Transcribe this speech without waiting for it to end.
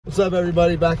What's up,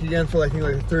 everybody? Back again for like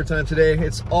the third time today.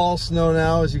 It's all snow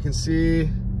now, as you can see,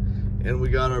 and we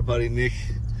got our buddy Nick.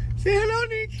 Say hello,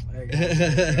 Nick.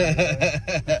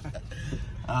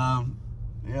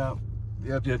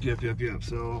 Yep.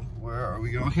 So where are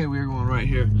we going? Okay, we're going right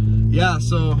here. Yeah.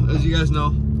 So as you guys know,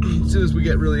 as soon as we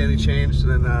get really any change,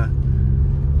 then I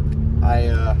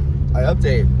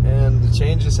update, and the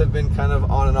changes have been kind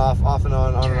of on and off, off and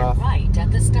on and off. Right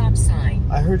at the stop sign.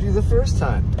 I heard you the first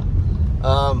time.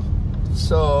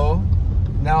 So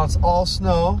now it's all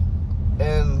snow,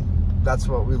 and that's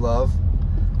what we love.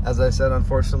 As I said,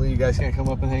 unfortunately, you guys can't come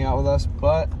up and hang out with us,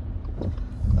 but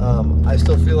I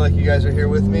still feel like you guys are here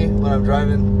with me when I'm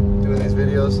driving, doing these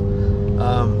videos.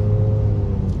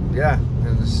 Yeah,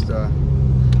 and just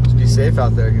be safe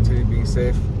out there. Continue being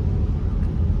safe.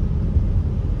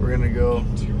 We're gonna go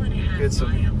get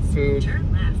some food.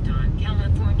 Turn left on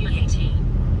California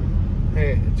 18.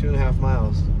 Hey, 2.5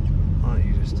 miles. Why don't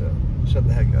you just shut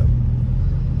the heck up?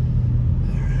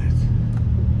 Alright.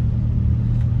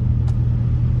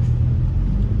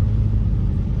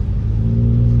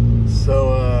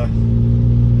 So,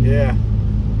 yeah.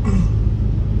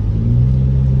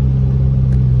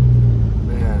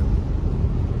 Man.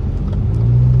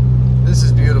 This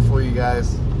is beautiful, you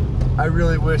guys. I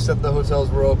really wish that the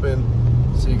hotels were open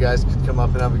so you guys could come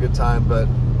up and have a good time, but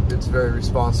it's very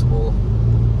responsible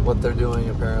what they're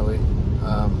doing, apparently.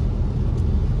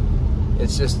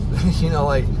 It's just, you know,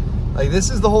 like this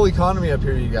is the whole economy up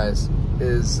here, you guys,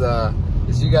 is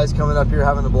you guys coming up here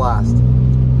having a blast.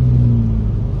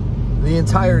 The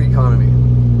entire economy.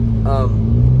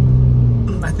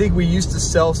 I think we used to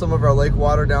sell some of our lake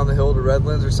water down the hill to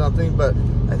Redlands or something, but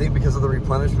I think because of the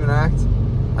Replenishment Act,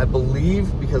 I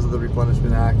believe because of the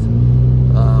Replenishment Act,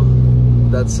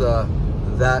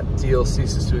 that deal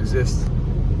ceases to exist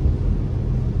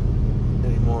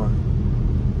anymore.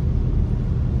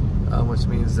 Which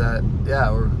means that,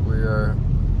 yeah, we are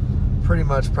pretty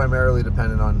much primarily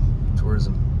dependent on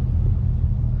tourism.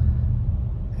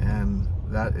 And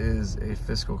that is a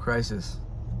fiscal crisis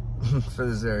for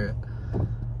this area.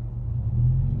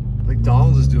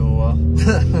 McDonald's is doing well.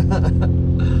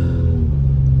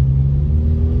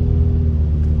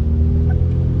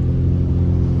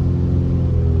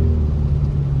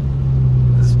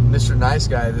 This Mr. Nice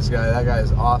Guy, that guy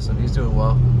is awesome. He's doing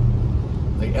well.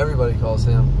 Like, everybody calls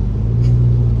him.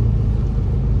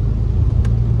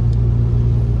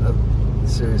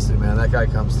 Seriously, man, that guy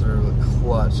comes through with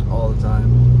clutch all the time.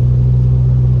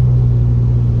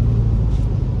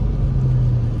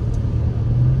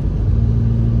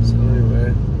 So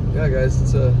anyway, yeah, guys,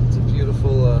 it's a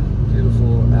beautiful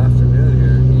beautiful afternoon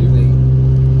here, evening,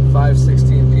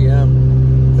 5:16 p.m.,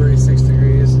 36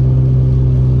 degrees.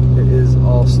 It is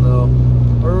all snow,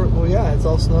 or well, yeah, it's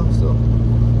all snow still.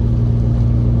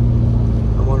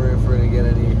 I'm wondering if we're gonna get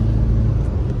any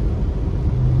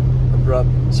abrupt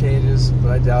changes,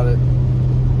 but I doubt it.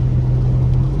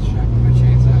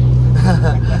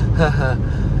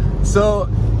 So,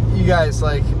 you guys,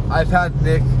 like, I've had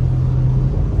Nick,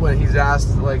 when he's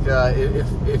asked, like,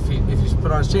 if he's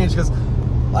put on his change, because,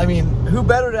 I mean, who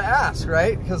better to ask,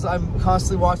 right? Because I'm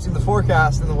constantly watching the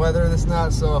forecast and the weather and this and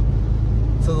that, so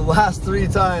the last 3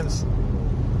 times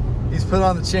he's put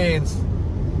on the chains,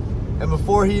 and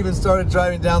before he even started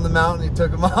driving down the mountain, he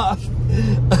took them off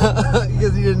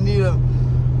because he didn't need them.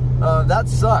 That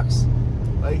sucks,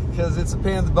 like, because it's a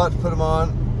pain in the butt to put them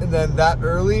on, and then that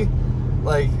early,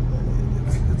 like,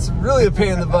 it's really a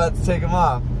pain in the butt to take them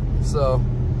off. So,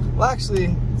 well,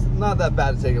 actually, it's not that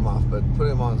bad to take them off, but putting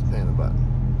them on is a pain in the butt.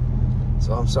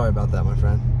 So I'm sorry about that, my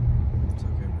friend. It's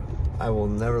okay, brother. I will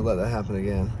never let that happen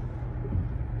again.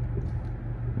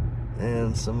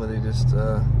 And somebody just,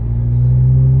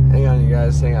 hang on, you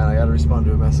guys, hang on. I gotta respond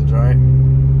to a message, all right?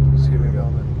 Just give me a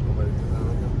moment.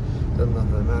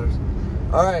 Nothing that matters.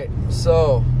 All right,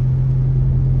 so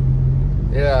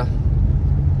yeah,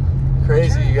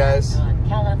 crazy, you guys.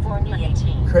 California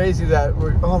 18. Crazy that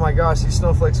we're. Oh my gosh, these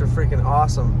snowflakes are freaking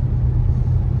awesome.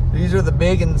 These are the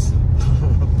big uns.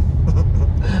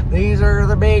 These are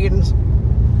the big uns.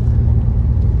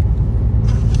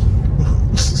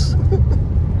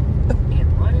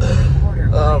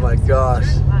 Oh my gosh,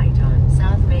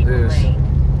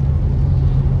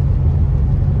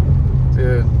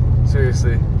 dude,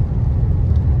 seriously.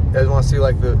 You guys want to see,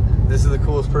 like, this is the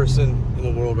coolest person in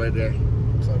the world right there.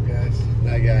 What's up, guys?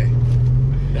 That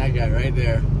guy right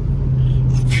there.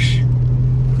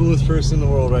 Coolest person in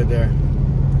the world right there.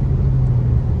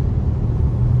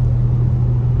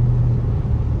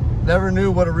 Never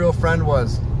knew what a real friend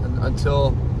was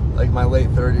until, like, my late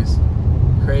 30s.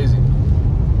 Crazy.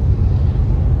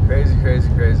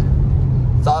 Crazy.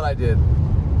 Thought I did.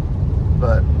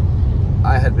 but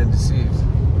I had been deceived.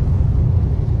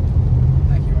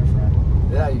 Thank you, my friend.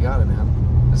 Yeah, you got it, man.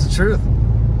 It's the truth.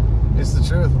 It's the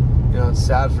truth. You know, it's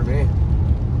sad for me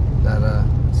that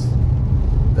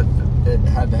that it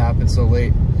had to happen so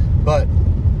late, but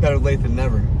better late than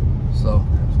never. So.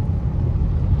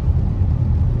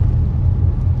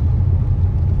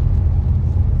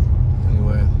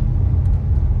 Anyway.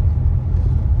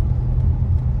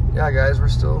 Yeah, guys, we're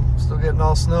still getting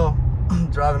all snow.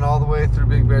 Driving all the way through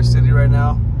Big Bear City right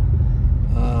now.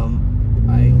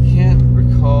 I can't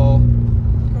recall.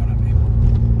 Going up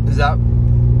Maple. Is that?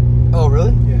 Oh,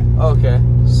 really? Yeah. Okay,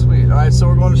 sweet. All right, so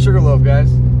we're going to Sugarloaf,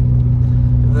 guys.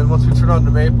 And then once we turn on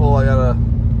to Maple, I gotta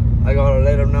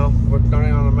let them know we're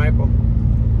turning on to Maple.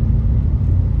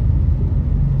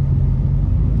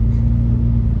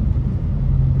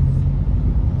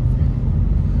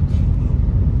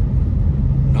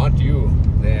 Not you,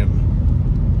 them.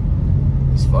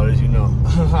 As far as you know.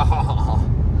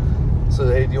 So,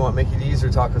 hey, do you want Mickey D's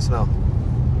or Taco Snow? We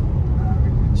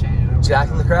can change it up. Jack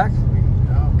in the Crack?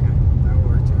 Oh, okay. That would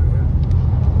work too, yeah.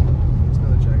 Let's go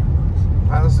to Jack in the Box.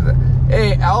 All right, let's do that.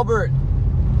 Hey, Albert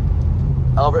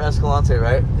Escalante,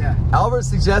 right? Yeah. Albert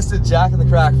suggested Jack in the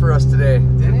Crack for us today.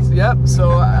 Did he? Yep.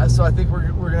 So I think we're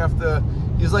gonna have to.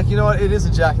 He's like, you know what? It is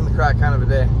a Jack in the Crack kind of a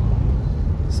day.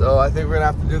 So I think we're gonna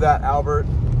have to do that, Albert,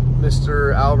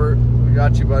 Mr. Albert. We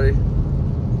got you, buddy.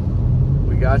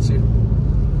 We got you.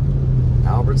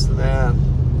 Albert's the man.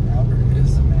 Albert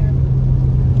is the man.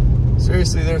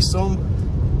 Seriously, there's so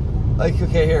like.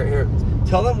 Okay, here.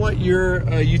 Tell them what your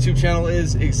YouTube channel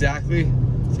is exactly.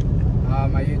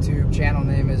 My YouTube channel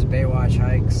name is Baywatch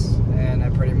Hikes, and I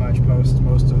pretty much post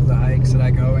most of the hikes that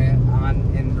I go in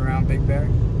and around Big Bear.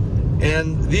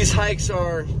 And these hikes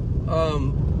are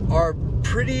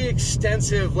pretty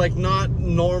extensive, like not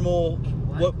normal.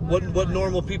 What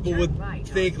normal people would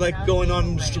think, like going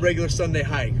on just a regular Sunday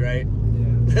hike, right?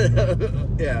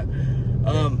 Yeah. Yeah.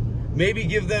 Maybe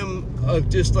give them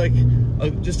just a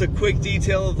quick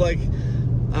detail of like,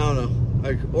 I don't know,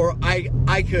 like, or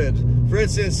I could, for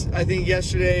instance, I think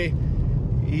yesterday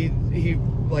he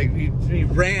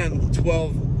ran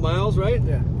 12 miles, right?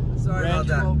 Yeah. Sorry about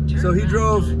that. So he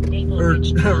drove or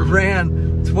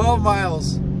ran 12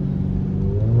 miles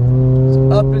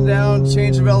up and down,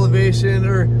 change of elevation,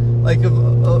 or like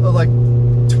like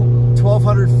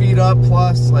 1,200 feet up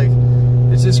plus, like.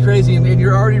 It's just crazy, and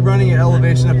you're already running an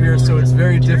elevation up here, so it's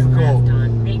very difficult.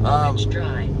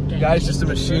 Guy's just a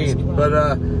machine. But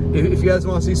if you guys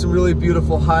want to see some really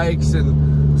beautiful hikes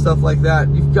and stuff like that,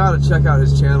 you've got to check out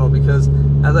his channel because,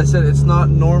 as I said, it's not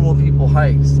normal people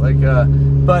hikes. Like,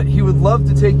 but he would love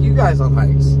to take you guys on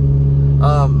hikes,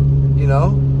 you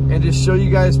know, and just show you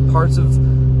guys parts of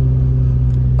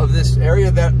this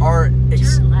area that are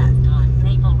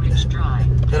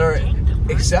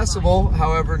accessible,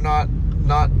 however, not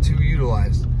too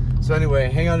utilized. So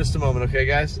anyway, hang on just a moment, okay,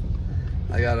 guys?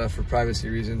 I gotta, for privacy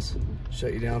reasons,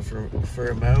 shut you down for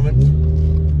a moment.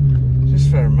 Just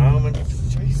for a moment.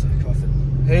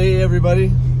 Hey,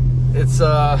 everybody. It's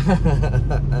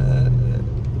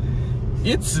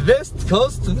it's West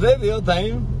Coast radio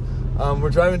time.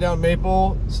 We're driving down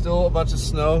Maple. Still a bunch of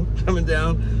snow coming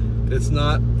down. It's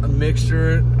not a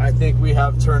mixture. I think we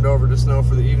have turned over to snow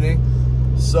for the evening.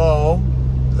 So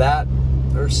that.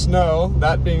 Or snow.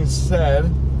 That being said,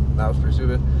 that was pretty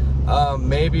stupid.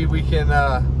 Maybe we can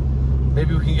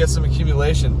get some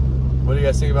accumulation. What do you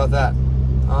guys think about that?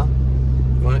 Huh?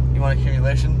 You want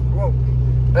accumulation? Whoa!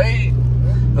 Hey!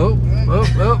 Oh!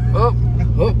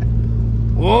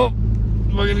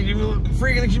 We're gonna give you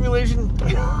freaking accumulation.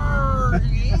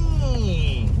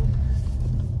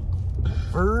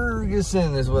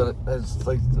 Ferguson is what it's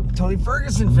like. The Tony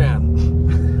Ferguson fan.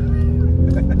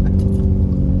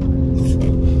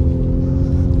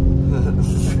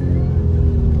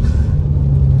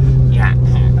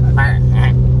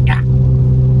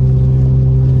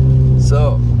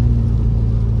 So,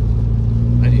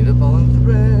 I need a ball and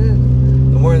thread.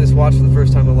 I'm wearing this watch for the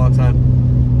first time in a long time.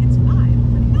 It's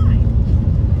 5:09.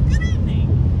 Good evening.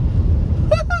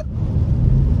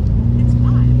 It's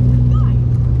 5:09.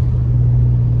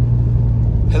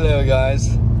 Hello, guys.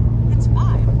 It's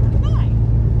 5:09.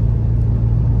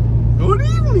 Good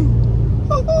evening.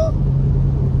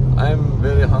 I'm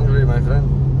very hungry, my friend.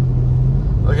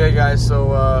 Okay, guys,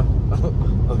 so,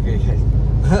 okay, guys.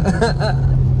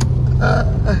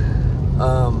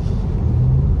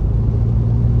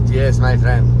 Yes, my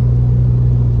friend.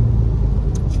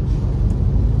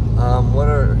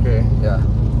 Okay, yeah.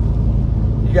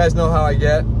 You guys know how I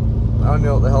get. I don't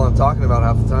know what the hell I'm talking about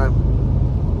half the time.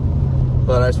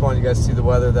 But I just wanted you guys to see the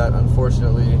weather that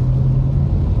unfortunately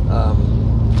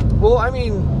Well, I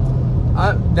mean,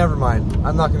 never mind.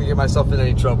 I'm not going to get myself in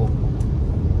any trouble.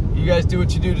 You guys do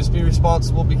what you do. Just be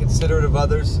responsible. Be considerate of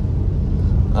others.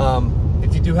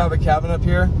 If you do have a cabin up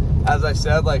here, as I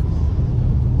said, like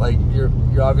you're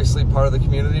obviously part of the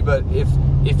community. But if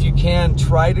you can,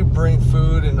 try to bring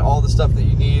food and all the stuff that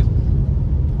you need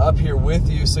up here with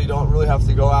you, so you don't really have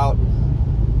to go out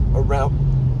around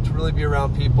to really be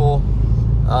around people.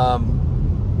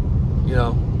 You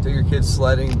know, take your kids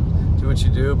sledding, do what you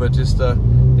do, but just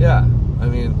yeah, I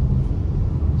mean,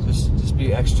 just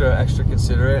be extra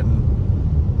considerate,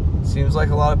 and it seems like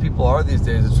a lot of people are these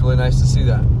days. It's really nice to see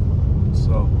that.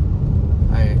 So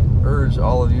I urge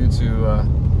all of you to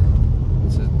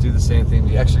do the same thing,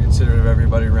 be extra considerate of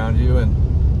everybody around you, and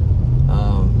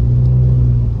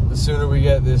the sooner we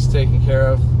get this taken care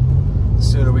of, the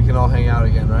sooner we can all hang out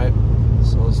again, right?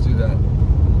 So let's do that.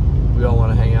 We all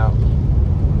want to hang out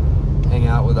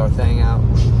with our thing out.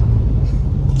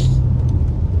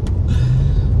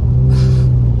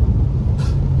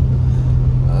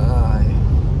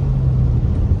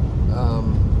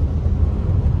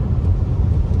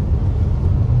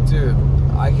 Dude,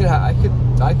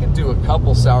 I could do a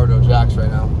couple sourdough jacks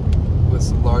right now with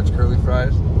some large curly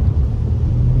fries.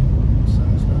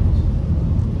 Sounds nice.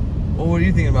 Well, what are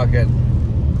you thinking about getting?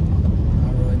 I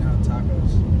don't really know.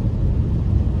 Tacos.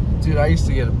 Dude, I used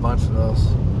to get a bunch of those.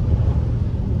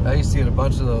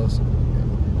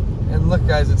 And look,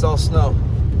 guys, it's all snow.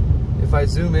 If I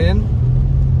zoom in,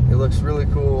 it looks really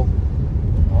cool.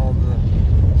 All the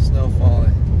snow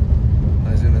falling.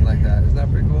 When I zoom in like that. Isn't that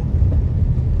pretty cool?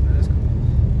 That is cool.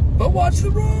 But watch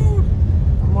the road.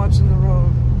 I'm watching the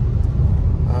road.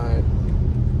 All right.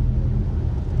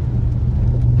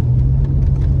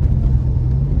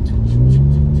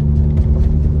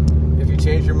 If you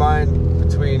change your mind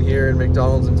between here and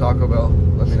McDonald's and Taco Bell,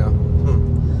 let me know.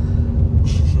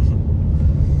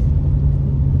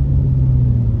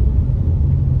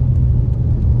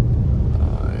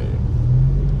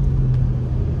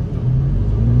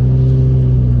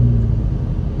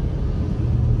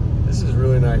 This is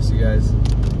really nice, you guys.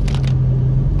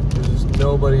 There's just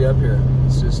nobody up here.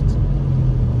 It's just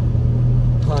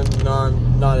pun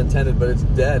not intended, but it's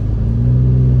dead.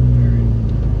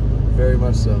 Very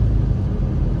much so.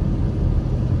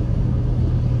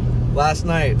 Last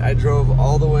night I drove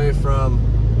all the way from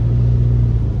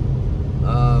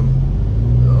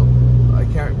I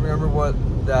can't remember what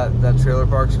that trailer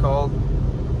park's called,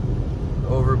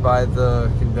 over by the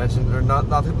convention, or not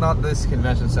this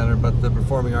convention center, but the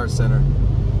Performing Arts Center,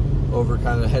 over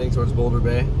kind of heading towards Boulder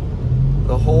Bay.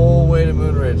 The whole way to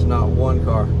Moonridge, not one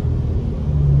car.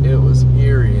 It was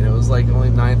eerie, and it was like only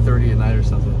 9:30 at night or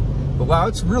something. But wow,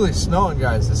 it's really snowing,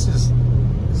 guys. This is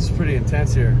pretty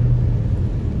intense here.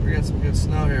 We got some good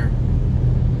snow here.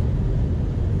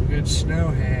 Good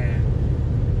snow here.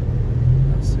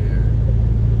 Let's see here.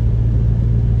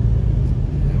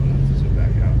 Yeah, we'll have to zoom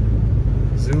back out.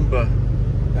 Zumba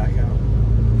back out.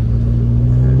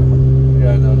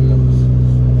 Yeah, no, dude, I'm just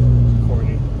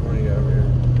corny guy over here.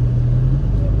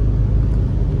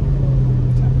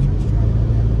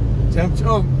 Temperature,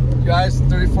 oh, guys,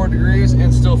 34 degrees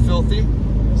and still filthy.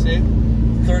 See?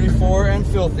 34 and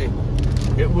filthy.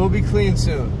 It will be clean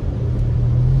soon.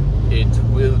 It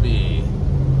will be.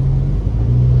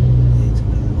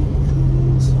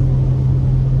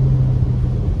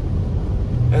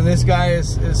 And this guy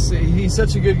he's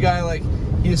such a good guy, like,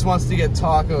 he just wants to get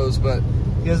tacos, but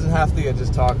he doesn't have to get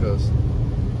just tacos.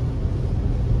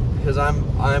 Because I'm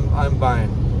buying.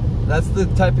 That's the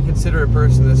type of considerate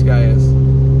person this guy is.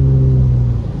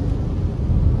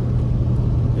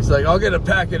 He's like, I'll get a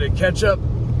packet of ketchup.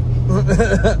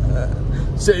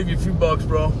 Save you a few bucks,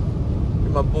 bro.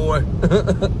 You're my boy.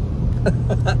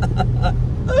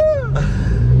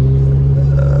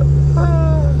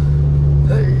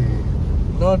 Hey,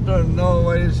 no,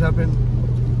 what just happened?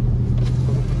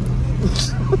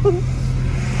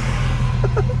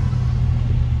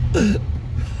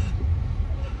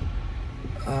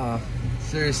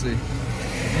 Seriously, you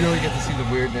really get to see the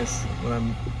weirdness when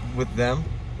I'm with them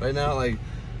right now. Like,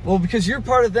 well, because you're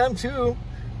part of them too.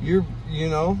 You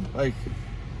know, like,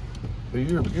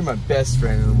 you're my best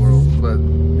friend in the world. But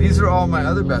these are all my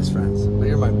other best friends. But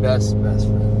you're my best friend.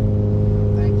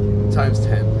 Thank you. Times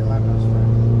 10. You're my best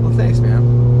friend. Well, thanks, man.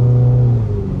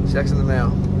 Check's in the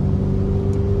mail.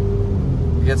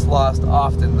 It gets lost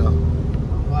often, though.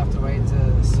 We'll have to wait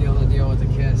to seal the deal with the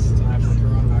kiss until after the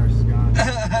coronavirus is gone.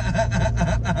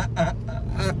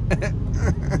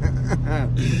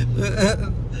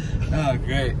 Oh,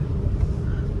 great.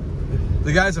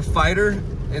 The guy's a fighter,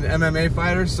 an MMA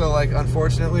fighter, so, like,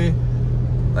 unfortunately,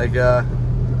 like,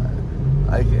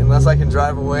 unless I can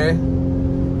drive away,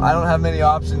 I don't have many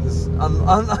options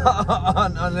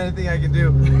on anything I can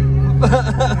do.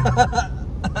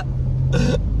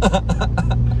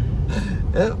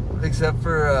 Yep, except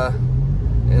for,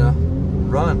 you know,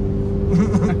 run.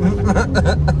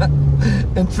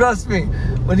 And trust me,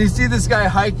 when you see this guy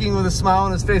hiking with a smile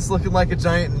on his face looking like a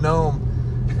giant gnome,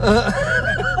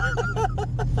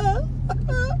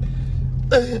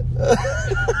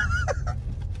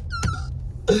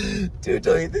 dude,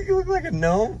 don't you think you look like a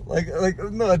gnome? Like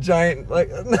no, a giant, like,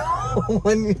 no,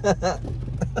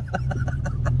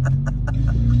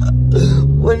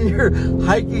 when you're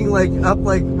hiking like up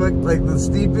like the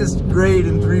steepest grade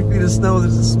in 3 feet of snow,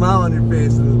 there's a smile on your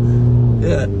face. And,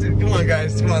 yeah, dude, come on,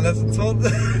 guys, come on. That's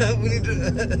we need to.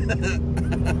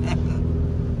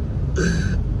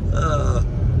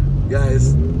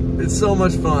 Guys, it's so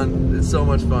much fun. It's so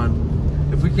much fun.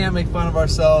 If we can't make fun of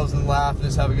ourselves and laugh and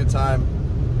just have a good time,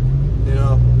 you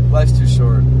know, life's too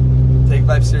short. Take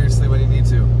life seriously when you need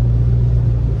to.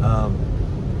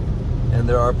 And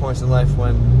there are points in life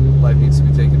when life needs to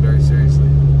be taken very seriously.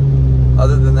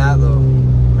 Other than that, though,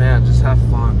 man, just have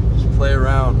fun. Just play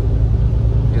around.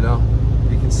 You know,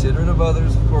 be considerate of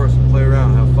others, of course. But play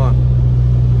around, have fun.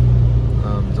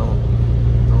 Don't.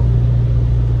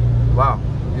 Wow.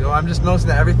 You know, I'm just noticing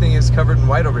that everything is covered in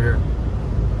white over here.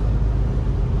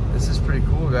 This is pretty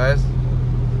cool, guys.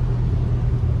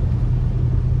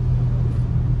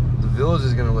 The village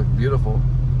is gonna look beautiful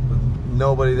with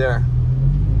nobody there.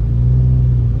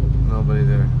 Nobody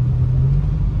there.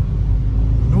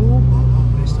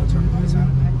 They still turn the lights on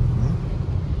at night?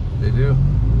 They do.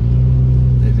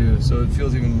 They do. So it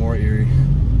feels even more eerie.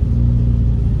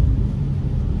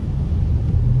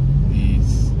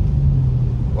 These.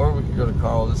 Or we could go to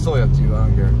Carl. It's totally up to you. I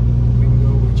don't care. We can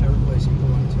go whichever place you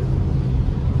want to.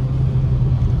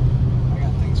 I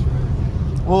got things for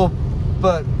everything. Well,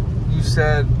 but you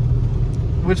said,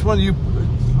 which one you,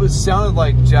 it sounded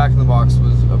like Jack in the Box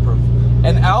was a perfect.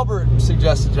 And Albert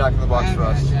suggested Jack in the Box for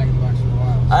us. I haven't had Jack in the Box for a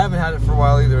while. I haven't had it for a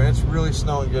while either, and it's really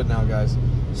snowing good now, guys.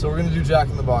 So we're gonna do Jack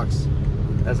in the Box.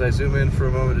 As I zoom in for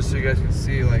a moment, just so you guys can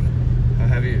see like how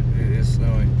heavy it is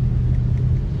snowing.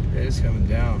 It is coming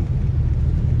down.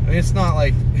 I mean, it's not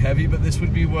like heavy, but this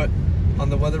would be what on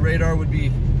the weather radar would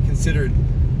be considered.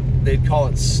 They'd call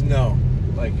it snow,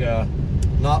 like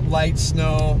not light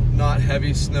snow, not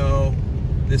heavy snow.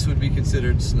 This would be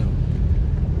considered snow.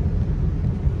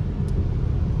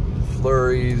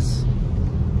 Flurries,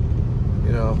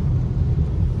 you know.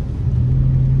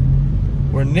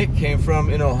 Where Nick came from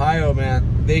in Ohio,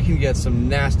 man, they can get some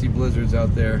nasty blizzards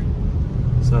out there.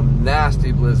 Some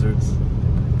nasty blizzards.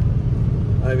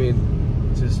 I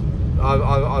mean, just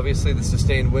obviously the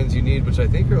sustained winds you need, which I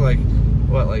think are like,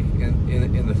 what, like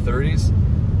in the 30s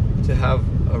to have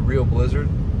a real blizzard,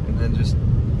 and then just,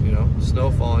 you know,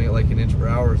 snow falling at like an inch per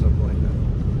hour or something like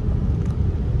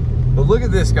that. But look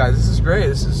at this, guys. This is great.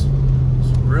 This is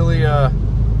really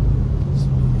it's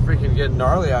freaking getting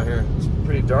gnarly out here. It's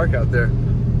pretty dark out there.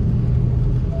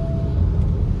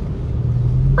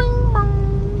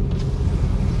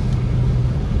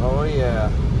 Oh yeah.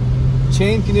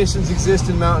 Chain conditions exist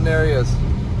in mountain areas.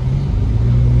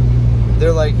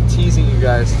 They're like teasing you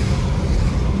guys.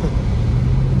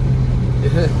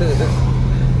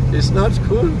 It's not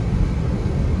cool.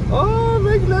 Oh,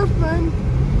 make left, man.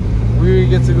 We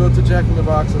get to go to Jack in the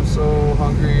Box. I'm so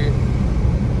hungry.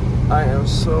 I am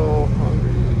so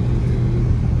hungry.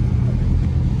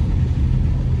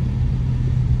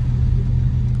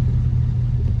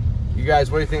 You guys,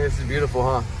 what do you think? This is beautiful,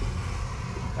 huh?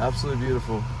 Absolutely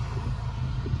beautiful.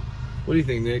 What do you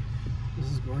think, Nick?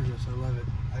 This is gorgeous. I love it.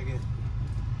 I get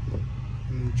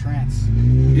in trance.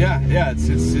 Yeah, it's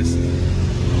just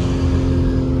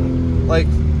like,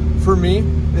 for me,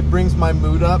 it brings my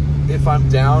mood up if I'm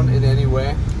down in any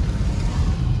way.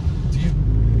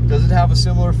 Does it have a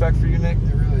similar effect for you, Nick?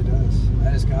 It really does.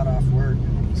 I just got off work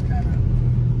and I'm just kind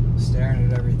of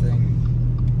staring at everything.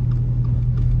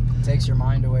 It takes your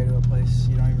mind away to a place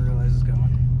you don't even realize it's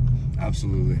going.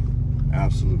 Absolutely.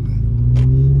 Absolutely.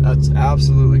 That's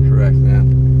absolutely correct, man.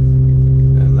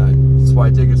 And that's why I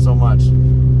dig it so much.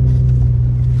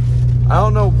 I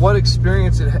don't know what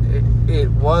experience it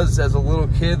was as a little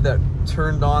kid that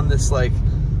turned on this like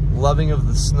loving of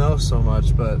the snow so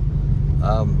much, but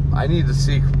I need to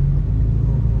seek,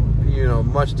 you know,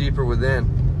 much deeper within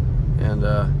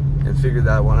and figure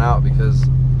that one out, because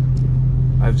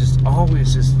I've just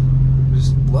always just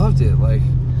loved it. Like,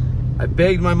 I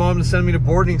begged my mom to send me to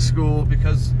boarding school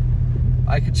because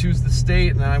I could choose the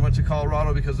state, and then I went to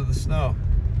Colorado because of the snow.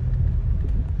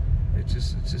 It's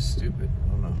just stupid. I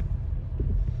don't know.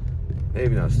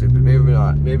 Maybe not stupid. Maybe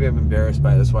not. Maybe I'm embarrassed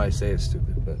by it. That's why I say it's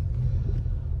stupid. But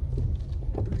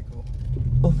Pretty cool.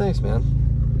 well, thanks,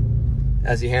 man.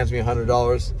 As he hands me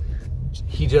 $100,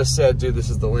 he just said, "Dude, this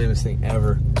is the lamest thing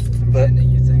ever." I'm But handing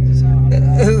you things. It's not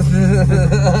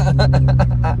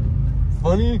 $100.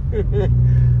 funny.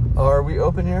 Are we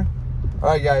open here? All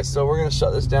right, guys. So we're gonna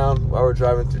shut this down while we're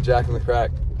driving through Jack in the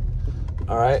Crack.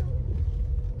 All right.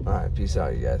 All right. Peace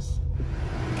out, you guys.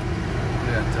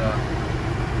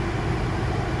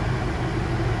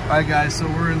 All right, guys. So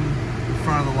we're in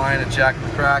front of the line at Jack in the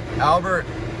Crack. Albert.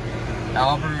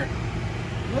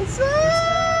 What's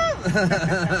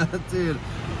up, dude?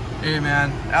 Hey,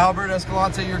 man. Albert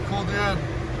Escalante, you're a cool dude.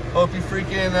 Hope you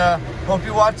hope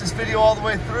you watch this video all the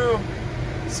way through.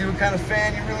 See what kind of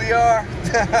fan you really are.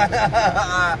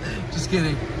 Just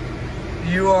kidding.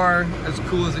 You are as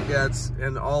cool as it gets,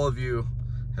 and all of you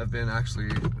have been actually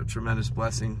a tremendous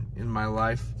blessing in my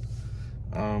life.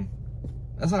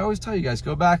 As I always tell you guys,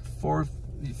 go back 4 or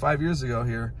 5 years ago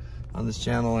here on this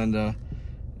channel and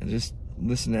just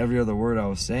listen to every other word I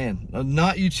was saying.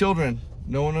 Not you children,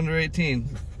 no one under 18,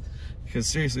 because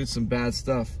seriously, it's some bad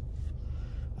stuff.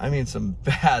 I mean, some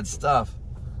bad stuff.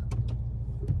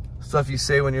 Stuff you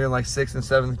say when you're in like 6th and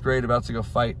 7th grade about to go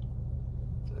fight,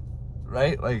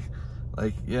 right? Like,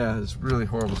 yeah, it's really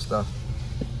horrible stuff.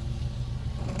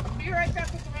 Be right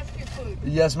back with the rest of your food.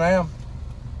 Yes, ma'am.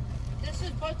 This is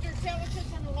both your sandwiches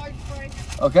and the large fry.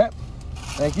 Okay,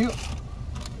 thank you.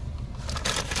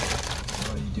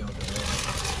 What are you doing over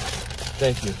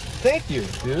there? Thank you,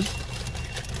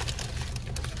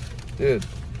 dude.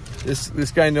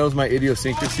 This guy knows my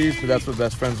idiosyncrasies, but that's what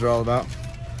best friends are all about.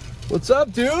 What's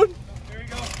up, dude? There you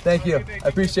go. Thank you. I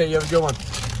appreciate it. You have a good one.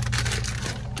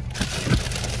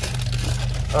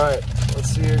 All right, let's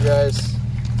see here, guys.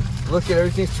 Look at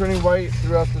everything's turning white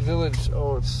throughout the village.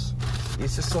 Oh, it's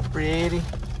just so pretty.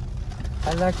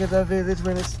 I like the village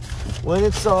when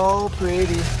it's all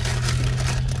pretty.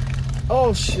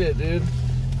 Oh shit, dude.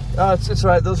 Oh, it's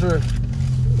right. Those are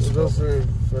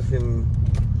fucking.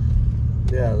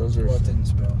 Yeah, those are Well, it didn't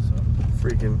spill, so.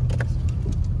 freaking.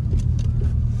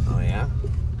 Oh yeah.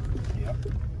 Yep.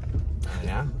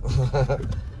 Yeah.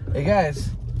 Hey guys.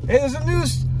 Hey, there's a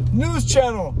news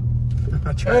channel.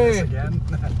 I'll try this again.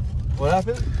 What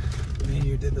happened? Me and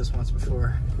you did this once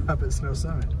before up at Snow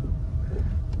Summit.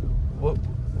 What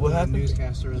The happened?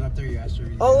 newscaster was up there. You asked her.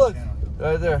 to Oh do look, the channel.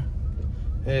 right there.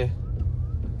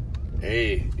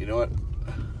 Hey, you know what?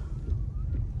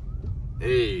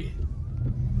 Hey.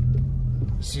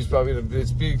 She's probably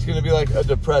it's gonna be like a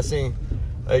depressing,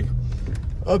 like,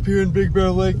 up here in Big Bear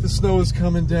Lake, the snow is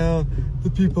coming down. The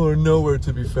people are nowhere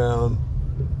to be found.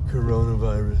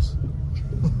 Coronavirus.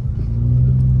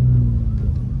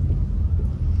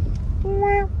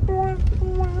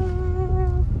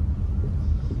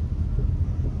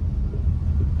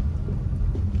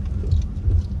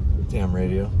 Damn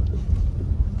radio.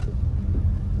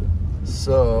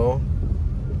 So.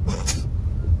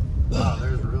 Oh,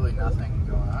 there's really nothing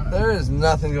going on. There is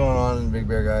nothing going on in Big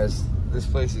Bear, guys. This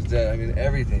place is dead. I mean,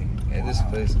 everything. And this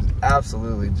place is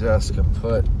absolutely just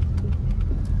kaput.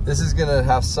 This is gonna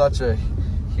have such a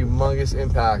humongous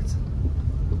impact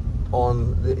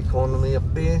on the economy up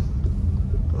there.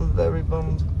 I'm very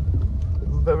bummed.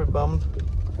 I'm very bummed.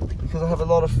 Because I have a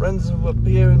lot of friends who up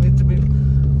here who need to be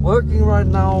working right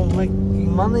now,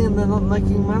 making money, and they're not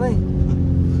making money.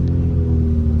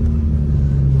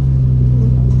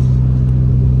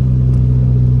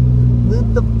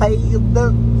 Need to pay your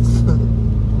debts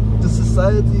to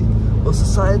society, or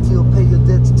society will pay your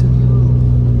debts to you.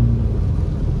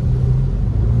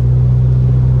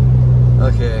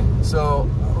 Okay, so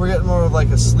we're getting more of like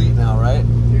a sleet now, right?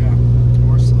 Yeah,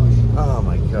 more slush. Oh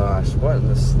my gosh, what in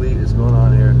the sleet is going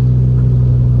on here?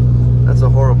 That's a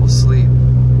horrible sleet.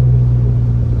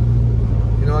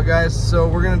 You know what, guys? So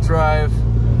we're gonna drive.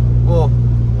 Well,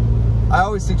 I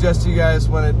always suggest to you guys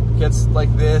when it gets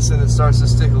like this and it starts to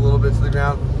stick a little bit to the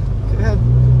ground,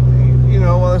 you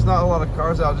know, while there's not a lot of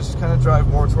cars out, just kind of drive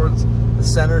more towards the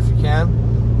center if you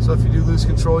can. So if you do lose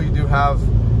control, you do have,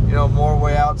 you know, more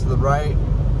way out to the right,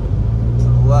 to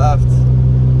the left,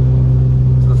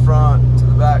 to the front, to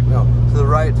the back, no, to the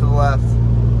right, to the left.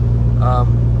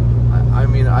 I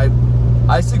mean,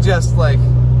 I suggest like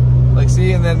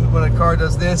see, and then when a car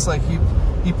does this, like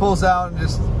he pulls out and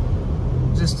just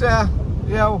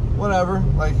yeah, whatever.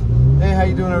 Like, hey, how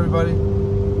you doing, everybody?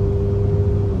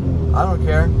 I don't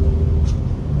care.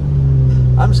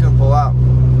 I'm just gonna pull out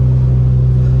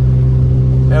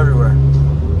everywhere.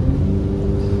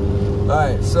 All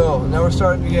right, so now we're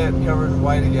starting to get covered in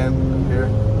white again up here.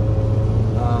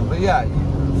 But yeah,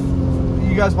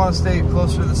 you guys want to stay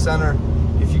closer to the center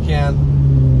if you you can.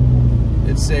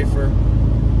 It's safer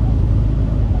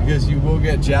because you will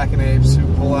get jackanapes who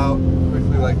pull out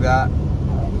quickly like that.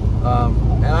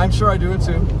 And I'm sure I do it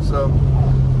too. So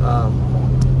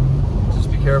just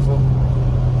be careful.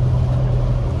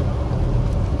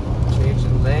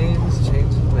 Changing lanes.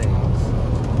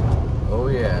 Oh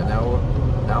yeah,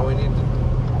 now we need to.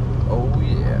 Oh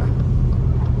yeah,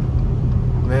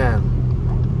 man,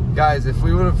 guys, if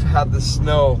we would have had the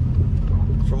snow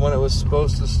from when it was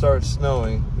supposed to start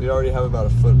snowing, we'd already have about a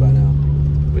foot by now.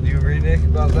 Would you agree, Nick,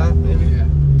 about that? Maybe. Yeah.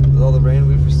 With all the rain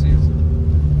we've received.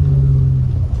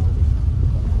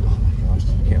 Oh my gosh,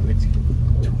 I can't wait to get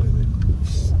the toilet,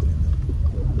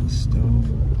 the stove.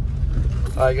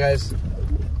 All right, guys.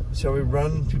 Shall we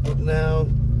run people now?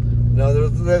 No,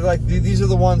 they're like, these are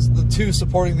the ones, the two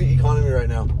supporting the economy right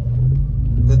now.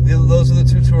 Those are the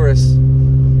two tourists.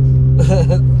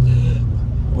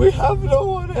 We have no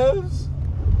one else.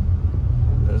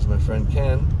 There's my friend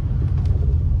Ken.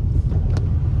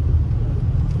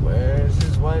 Where's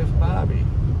his wife, Bobby?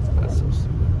 That's so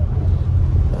stupid.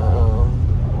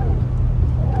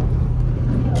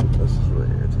 This is really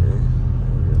irritating.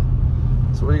 There we go.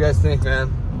 So what do you guys think, man?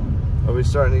 Are we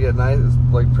starting to get nice,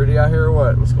 like pretty out here or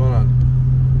what? What's going on?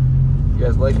 You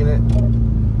guys liking it?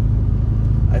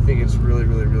 I think it's really,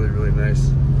 really, really, really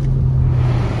nice.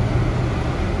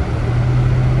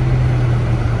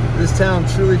 This town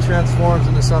truly transforms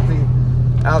into something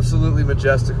absolutely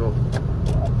majestical.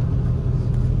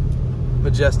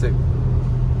 Majestic.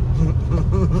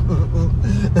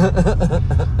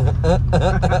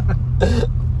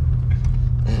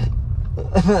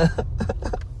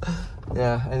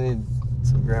 Yeah, I need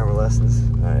some grammar lessons.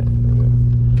 Alright, here we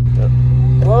go. Yep.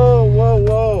 Whoa, whoa,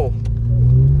 whoa!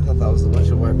 I thought that was the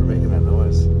windshield wiper making that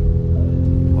noise.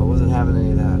 Well, I wasn't having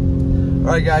any of that.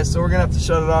 Alright guys, so we're gonna have to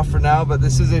shut it off for now, but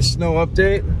this is a snow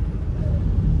update.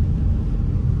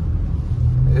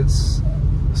 It's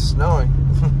snowing.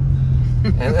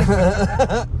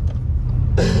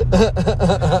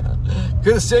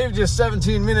 Could have saved you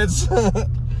 17 minutes.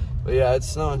 But yeah, it's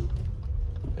snowing.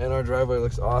 And our driveway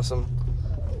looks awesome.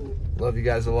 Love you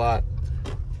guys a lot.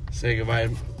 Say goodbye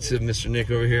to Mr. Nick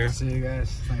over here. See you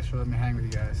guys. Thanks for letting me hang with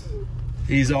you guys.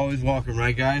 He's always welcome,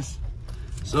 right guys?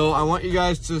 So I want you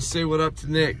guys to say what up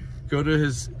to Nick. Go to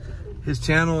his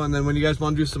channel, and then when you guys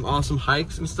want to do some awesome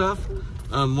hikes and stuff,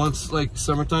 once like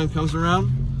summertime comes around,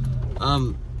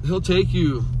 he'll take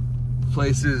you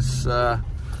places,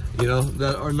 you know,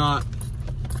 that are not,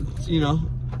 you know,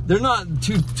 they're not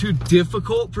too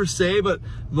difficult per se, but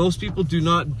most people do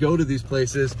not go to these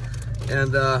places.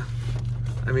 And I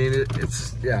mean,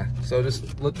 it's yeah. So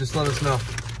just let us know.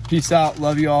 Peace out.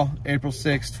 Love you all. April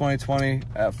 6, 2020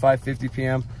 at 5:50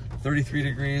 p.m. 33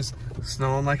 degrees,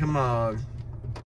 snowing like a mug.